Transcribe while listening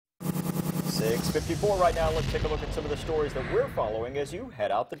6:54 right now. Let's take a look at some of the stories that we're following as you head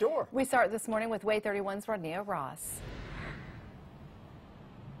out the door. We start this morning with WAAY 31's Rodnea Ross.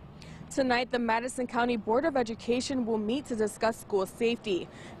 Tonight, the Madison County Board of Education will meet to discuss school safety.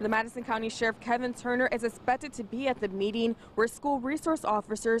 The Madison County Sheriff Kevin Turner is expected to be at the meeting, where school resource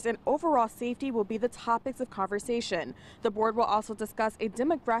officers and overall safety will be the topics of conversation. The board will also discuss a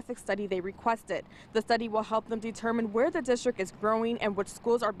demographic study they requested. The study will help them determine where the district is growing and which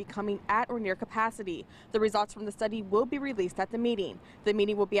schools are becoming at or near capacity. The results from the study will be released at the meeting. The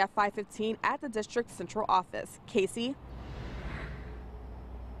meeting will be at 5:15 at the district central office. Casey?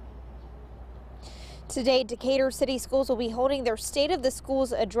 Today, Decatur City Schools will be holding their State of the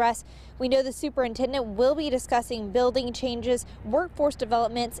Schools address. We know the superintendent will be discussing building changes, workforce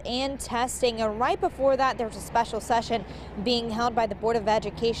developments, and testing. And right before that, there's a special session being held by the Board of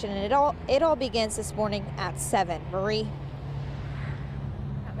Education, and it all begins this morning at 7. Marie.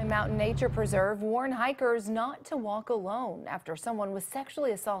 The Mountain Nature Preserve warned hikers not to walk alone after someone was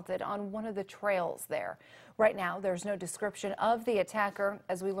sexually assaulted on one of the trails there. Right now, there's no description of the attacker.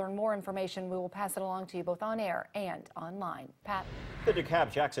 As we learn more information, we will pass it along to you both on air and online. Pat. The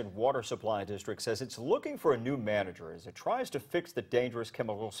DeKalb-Jackson Water Supply District says it's looking for a new manager as it tries to fix the dangerous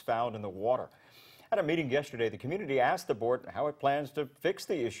chemicals found in the water. At a meeting yesterday, the community asked the board how it plans to fix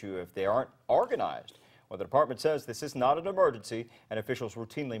the issue if they aren't organized. Well, the department says this is not an emergency, and officials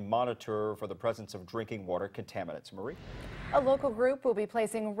routinely monitor for the presence of drinking water contaminants. Marie? A local group will be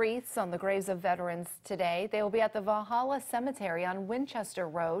placing wreaths on the graves of veterans today. They will be at the Valhalla Cemetery on Winchester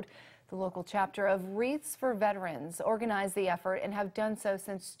Road. The local chapter of Wreaths for Veterans organized the effort and have done so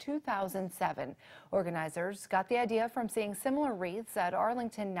since 2007. Organizers got the idea from seeing similar wreaths at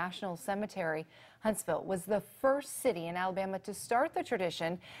Arlington National Cemetery. Huntsville was the first city in Alabama to start the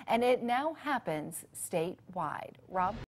tradition, and it now happens statewide. Rob?